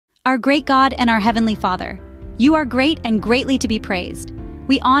Our great God and our Heavenly Father, you are great and greatly to be praised.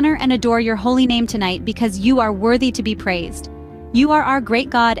 We honor and adore your holy name tonight because you are worthy to be praised. You are our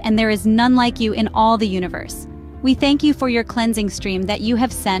great God and there is none like you in all the universe. We thank you for your cleansing stream that you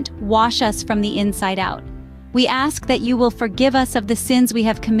have sent, wash us from the inside out. We ask that you will forgive us of the sins we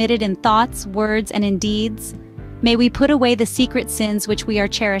have committed in thoughts, words, and in deeds. May we put away the secret sins which we are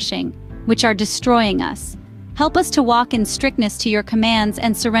cherishing, which are destroying us. Help us to walk in strictness to your commands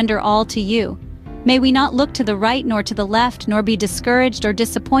and surrender all to you. May we not look to the right nor to the left, nor be discouraged or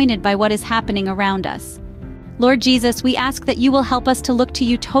disappointed by what is happening around us. Lord Jesus, we ask that you will help us to look to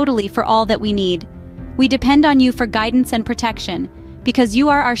you totally for all that we need. We depend on you for guidance and protection, because you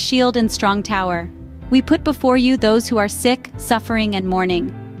are our shield and strong tower. We put before you those who are sick, suffering, and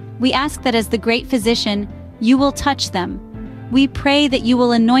mourning. We ask that as the great physician, you will touch them. We pray that you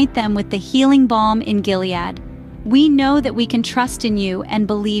will anoint them with the healing balm in Gilead. We know that we can trust in you and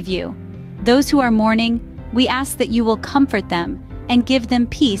believe you. Those who are mourning, we ask that you will comfort them and give them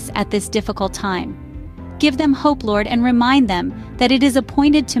peace at this difficult time. Give them hope, Lord, and remind them that it is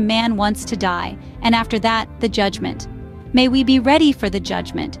appointed to man once to die, and after that, the judgment. May we be ready for the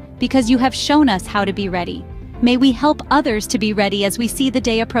judgment, because you have shown us how to be ready. May we help others to be ready as we see the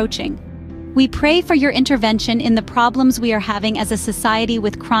day approaching. We pray for your intervention in the problems we are having as a society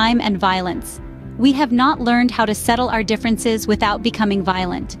with crime and violence. We have not learned how to settle our differences without becoming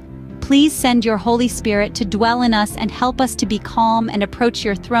violent. Please send your Holy Spirit to dwell in us and help us to be calm and approach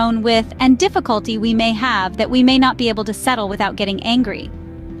your throne with and difficulty we may have that we may not be able to settle without getting angry.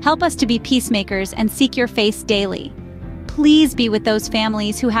 Help us to be peacemakers and seek your face daily. Please be with those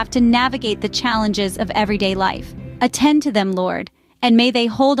families who have to navigate the challenges of everyday life. Attend to them, Lord, and may they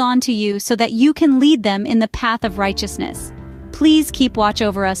hold on to you so that you can lead them in the path of righteousness. Please keep watch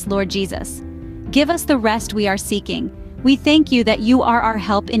over us, Lord Jesus. Give us the rest we are seeking. We thank you that you are our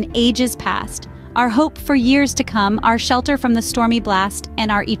help in ages past, our hope for years to come, our shelter from the stormy blast,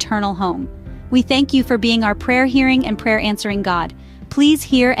 and our eternal home. We thank you for being our prayer-hearing and prayer-answering God. Please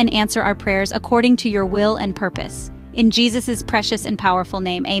hear and answer our prayers according to your will and purpose. In Jesus' precious and powerful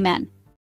name, amen.